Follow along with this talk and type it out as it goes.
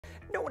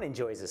No one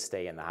enjoys a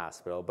stay in the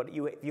hospital, but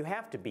if you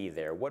have to be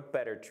there, what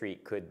better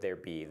treat could there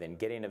be than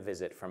getting a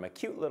visit from a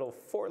cute little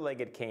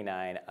four-legged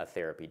canine, a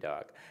therapy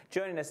dog?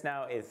 Joining us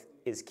now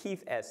is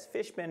Keith S.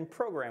 Fishman,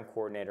 Program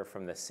Coordinator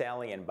from the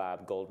Sally and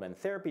Bob Goldman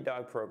Therapy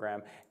Dog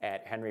Program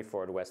at Henry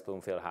Ford West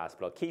Bloomfield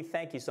Hospital. Keith,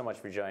 thank you so much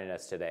for joining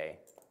us today.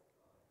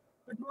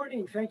 Good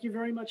morning. Thank you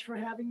very much for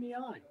having me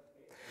on.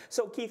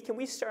 So Keith, can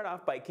we start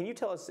off by, can you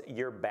tell us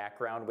your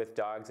background with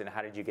dogs and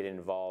how did you get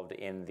involved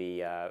in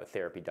the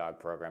therapy dog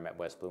program at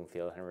West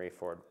Bloomfield Henry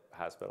Ford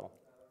Hospital?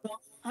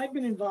 Well, I've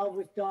been involved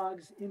with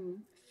dogs in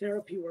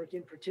therapy work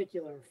in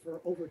particular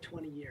for over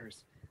 20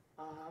 years.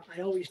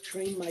 I always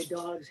trained my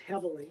dogs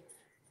heavily,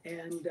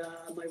 and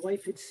my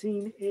wife had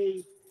seen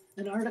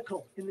an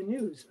article in the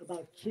news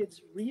about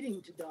kids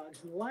reading to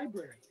dogs in the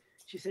library.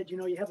 She said, you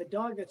know, you have a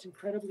dog that's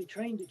incredibly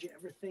trained. Did you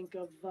ever think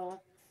of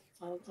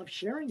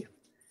sharing him?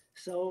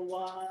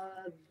 So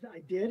I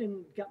did,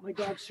 and got my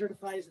dog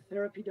certified as a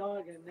therapy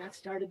dog, and that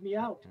started me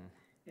out.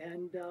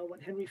 And when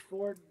Henry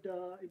Ford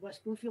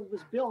West Bloomfield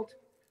was built,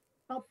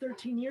 about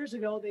 13 years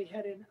ago, they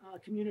had a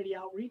community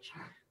outreach,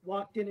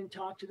 walked in and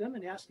talked to them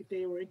and asked if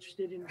they were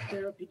interested in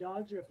therapy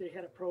dogs or if they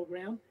had a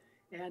program.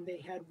 And they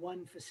had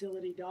one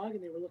facility dog,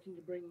 and they were looking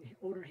to bring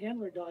owner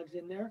handler dogs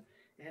in there.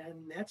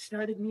 And that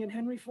started me and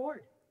Henry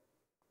Ford.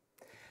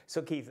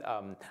 So Keith,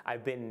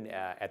 I've been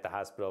at the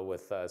hospital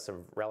with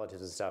some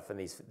relatives and stuff, and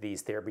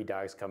these therapy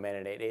dogs come in,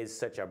 and it is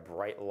such a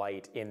bright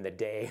light in the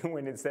day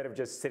when instead of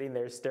just sitting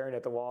there staring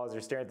at the walls or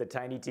staring at the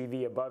tiny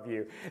TV above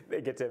you, they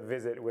get to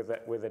visit with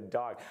a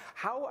dog.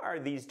 How are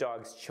these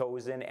dogs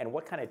chosen, and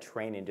what kind of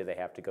training do they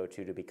have to go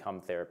to become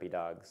therapy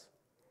dogs?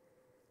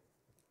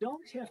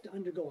 Dogs have to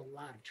undergo a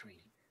lot of training.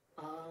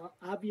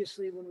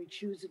 Obviously, when we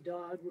choose a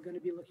dog, we're going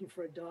to be looking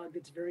for a dog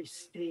that's very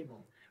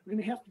stable. We're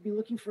going to have to be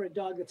looking for a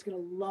dog that's going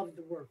to love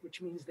the work,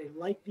 which means they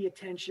like the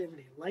attention,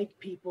 they like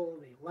people,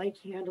 they like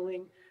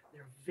handling,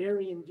 they're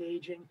very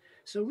engaging.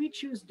 So we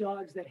choose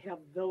dogs that have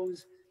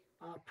those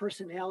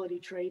personality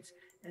traits,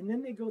 and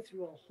then they go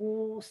through a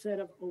whole set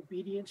of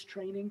obedience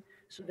training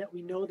so that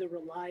we know they're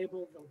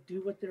reliable, they'll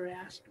do what they're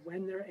asked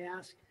when they're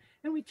asked,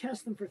 and we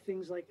test them for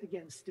things like,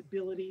 again,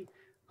 stability,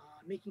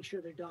 making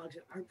sure their dogs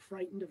aren't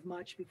frightened of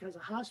much, because a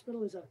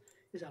hospital is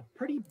a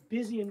pretty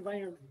busy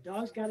environment.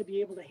 Dogs got to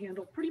be able to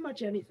handle pretty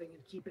much anything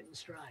and keep it in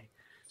stride.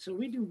 So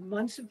we do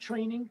months of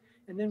training,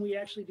 and then we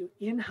actually do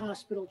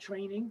in-hospital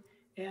training,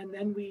 and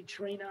then we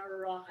train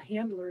our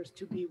handlers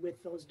to be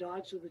with those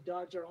dogs, so the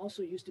dogs are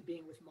also used to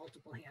being with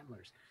multiple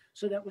handlers,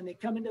 so that when they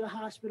come into the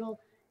hospital,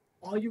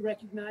 all you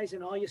recognize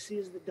and all you see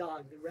is the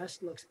dog. The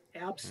rest looks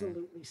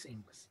absolutely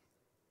seamless.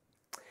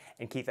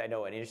 And Keith, I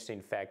know an interesting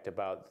fact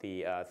about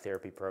the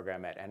therapy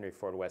program at Henry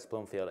Ford West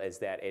Bloomfield is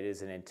that it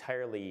is an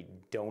entirely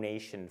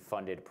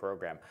donation-funded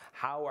program.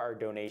 How are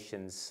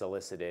donations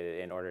solicited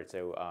in order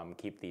to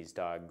keep these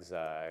dogs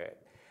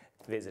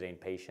visiting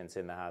patients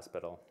in the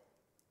hospital?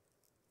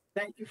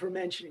 Thank you for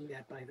mentioning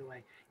that, by the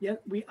way. Yeah,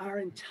 we are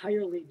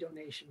entirely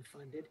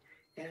donation-funded,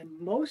 and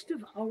most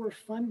of our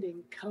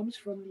funding comes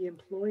from the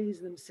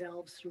employees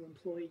themselves through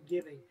employee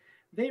giving.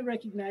 They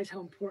recognize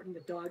how important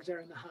the dogs are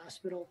in the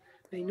hospital.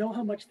 They know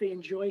how much they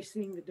enjoy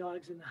seeing the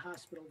dogs in the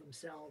hospital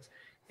themselves,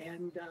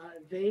 and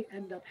they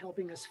end up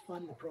helping us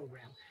fund the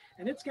program.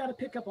 And it's got to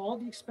pick up all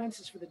the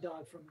expenses for the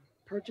dog, from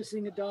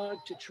purchasing a dog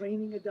to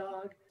training a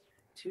dog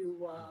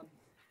to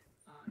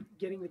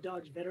getting the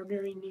dog's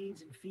veterinary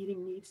needs and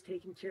feeding needs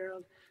taken care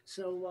of.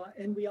 So,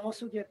 and we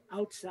also get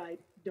outside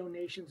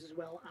donations as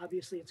well.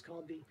 Obviously, it's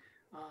called the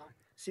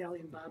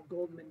Sally and Bob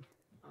Goldman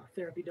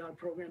therapy dog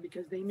program,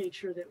 because they made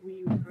sure that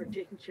we are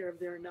taking care of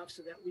there enough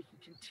so that we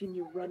can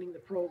continue running the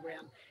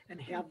program and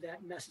have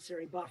that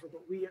necessary buffer.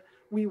 But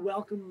we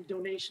welcome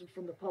donations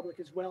from the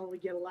public as well. And we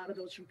get a lot of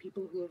those from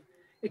people who have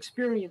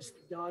experienced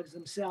the dogs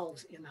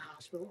themselves in the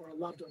hospital, or a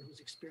loved one who's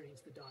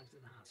experienced the dogs in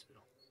the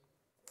hospital.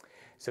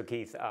 So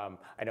Keith,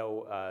 I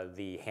know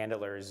the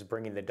handlers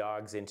bringing the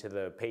dogs into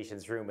the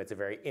patient's room, it's a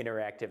very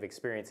interactive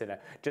experience. And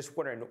just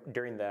wondering,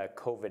 during the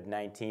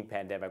COVID-19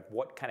 pandemic,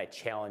 what kind of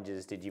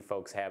challenges did you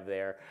folks have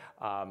there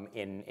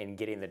in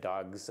getting the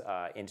dogs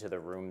into the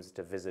rooms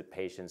to visit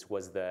patients?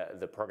 Was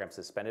the program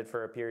suspended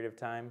for a period of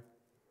time?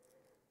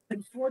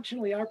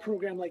 Unfortunately, our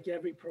program, like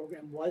every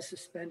program, was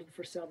suspended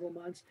for several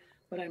months.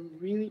 But I'm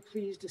really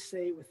pleased to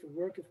say, with the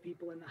work of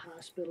people in the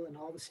hospital and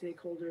all the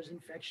stakeholders,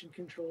 infection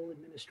control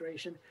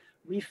administration,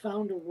 we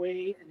found a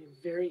way, and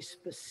a very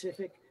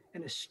specific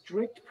and a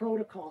strict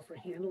protocol for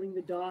handling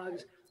the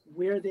dogs,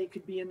 where they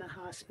could be in the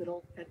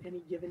hospital at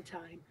any given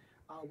time,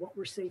 what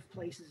were safe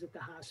places at the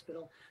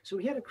hospital. So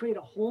we had to create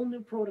a whole new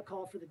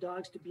protocol for the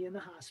dogs to be in the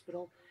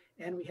hospital,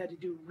 and we had to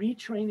do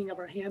retraining of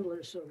our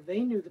handlers so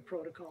they knew the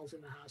protocols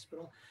in the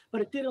hospital.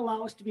 But it did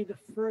allow us to be the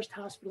first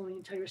hospital in the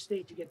entire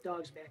state to get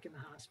dogs back in the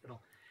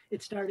hospital.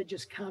 It started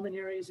just common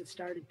areas. It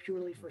started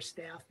purely for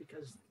staff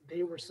because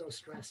they were so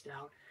stressed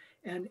out.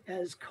 And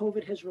as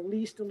COVID has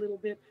released a little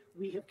bit,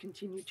 we have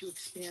continued to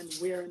expand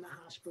where in the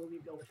hospital we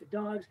go with the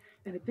dogs.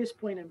 And at this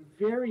point, I'm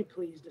very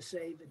pleased to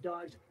say the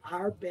dogs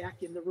are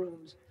back in the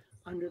rooms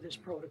under this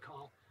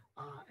protocol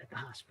at the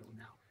hospital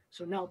now.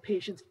 So now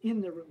patients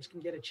in the rooms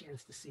can get a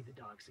chance to see the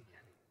dogs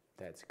again.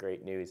 That's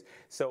great news.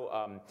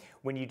 So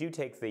when you do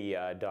take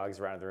the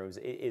dogs around the rooms,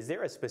 is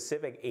there a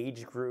specific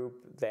age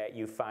group that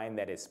you find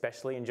that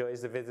especially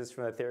enjoys the visits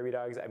from the therapy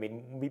dogs? I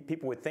mean,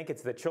 people would think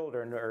it's the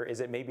children, or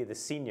is it maybe the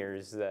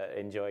seniors that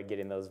enjoy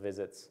getting those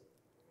visits?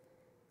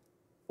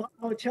 Well,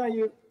 I'll tell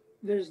you,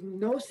 there's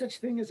no such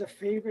thing as a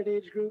favorite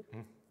age group.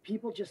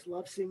 People just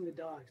love seeing the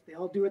dogs. They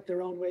all do it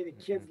their own way. The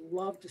kids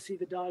love to see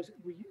the dogs.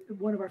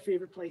 One of our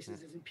favorite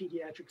places is in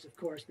pediatrics, of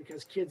course,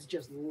 because kids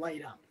just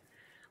light up.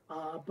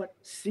 But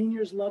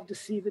seniors love to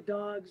see the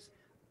dogs.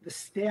 The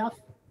staff,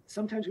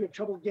 sometimes we have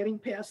trouble getting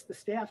past the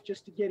staff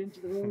just to get into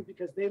the room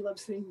because they love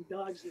seeing the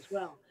dogs as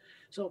well.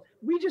 So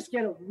we just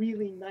get a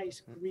really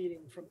nice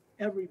greeting from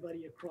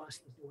everybody across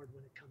the board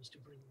when it comes to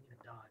bringing in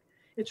a dog.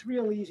 It's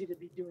real easy to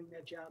be doing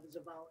that job as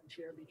a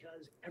volunteer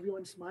because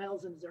everyone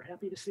smiles and they're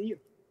happy to see you.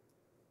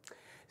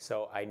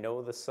 So I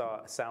know the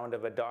sound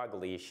of a dog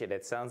leash, and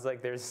it sounds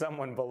like there's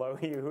someone below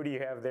you. Who do you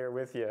have there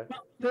with you?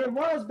 Well, there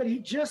was, but he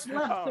just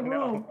left the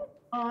room.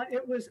 No.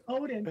 It was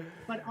Odin,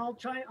 but I'll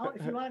try,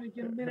 if you want to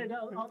get a minute,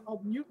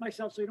 I'll mute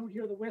myself so you don't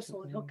hear the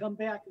whistle, and he'll come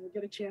back and we'll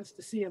get a chance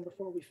to see him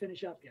before we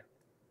finish up here.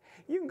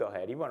 You can go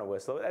ahead. You want to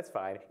whistle? That's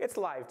fine. It's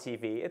live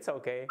TV. It's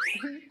okay.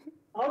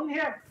 Odin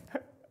here.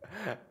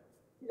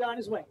 He's on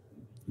his way.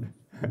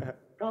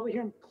 Probably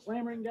hear him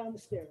clamoring down the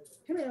stairs.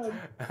 Come here,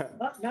 Odin.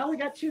 Now we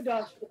got 2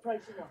 dogs for the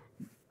price of 1.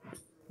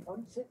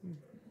 Odin, sit.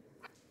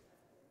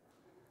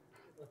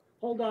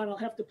 Hold on, I'll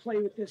have to play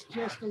with this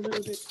just a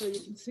little bit so you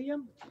can see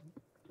him.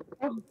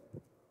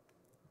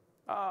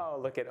 Oh,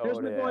 look at There's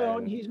Odin. There's my boy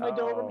Odin. He's my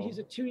Doberman. He's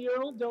a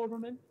 2-year-old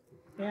Doberman,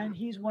 and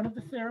he's one of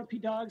the therapy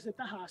dogs at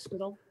the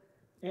hospital.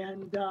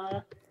 And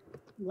a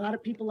lot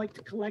of people like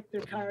to collect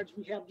their cards.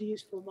 We have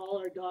these from all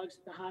our dogs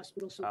at the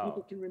hospital so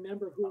people can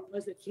remember who it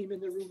was that came in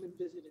the room and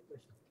visited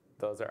with them.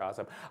 Those are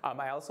awesome.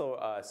 I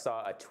also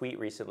saw a tweet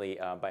recently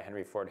by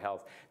Henry Ford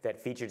Health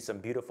that featured some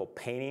beautiful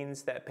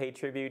paintings that pay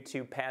tribute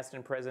to past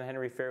and present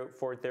Henry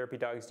Ford therapy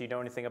dogs. Do you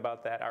know anything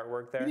about that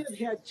artwork there? We have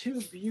had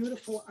 2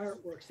 beautiful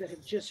artworks that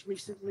have just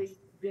recently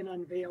been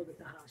unveiled at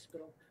the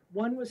hospital.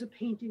 One was a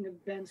painting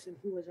of Benson,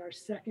 who was our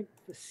second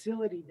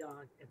facility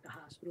dog at the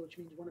hospital, which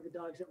means one of the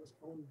dogs that was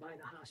owned by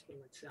the hospital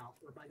itself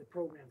or by the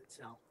program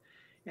itself.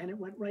 And it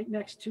went right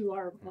next to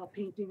our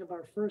painting of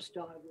our first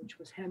dog, which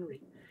was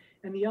Henry.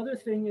 And the other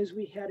thing is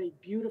we had a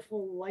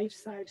beautiful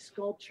life-size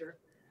sculpture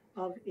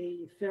of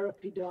a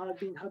therapy dog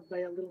being hugged by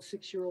a little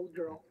 6-year-old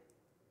girl.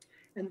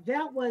 And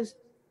that was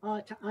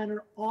to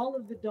honor all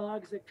of the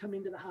dogs that come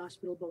into the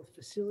hospital, both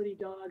facility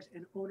dogs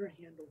and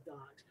owner-handled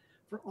dogs,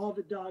 for all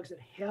the dogs that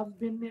have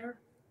been there,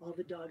 all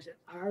the dogs that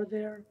are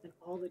there, and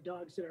all the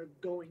dogs that are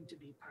going to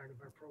be part of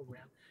our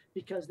program,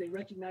 because they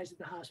recognize at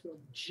the hospital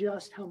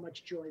just how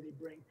much joy they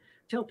bring.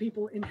 Tell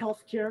people in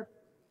healthcare,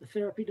 the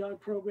therapy dog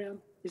program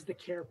is the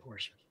care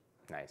portion.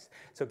 Nice.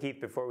 So Keith,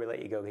 before we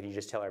let you go, could you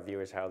just tell our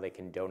viewers how they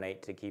can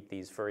donate to keep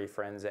these furry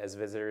friends as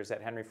visitors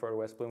at Henry Ford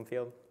West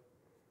Bloomfield?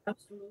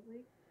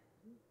 Absolutely.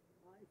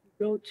 If you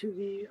go to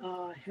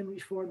the Henry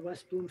Ford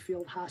West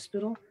Bloomfield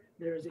Hospital,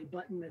 there is a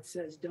button that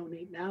says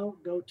Donate Now.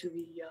 Go to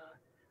the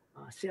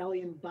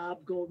Sally and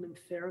Bob Goldman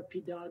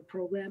Therapy Dog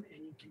Program,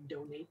 and you can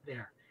donate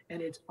there.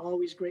 And it's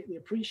always greatly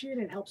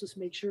appreciated. It helps us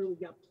make sure we've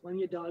got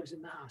plenty of dogs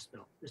in the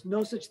hospital. There's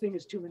no such thing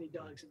as too many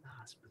dogs in the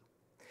hospital.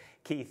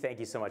 Keith, thank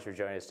you so much for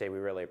joining us today. We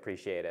really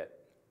appreciate it.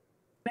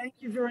 Thank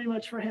you very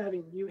much for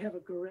having me. You have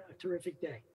a terrific day.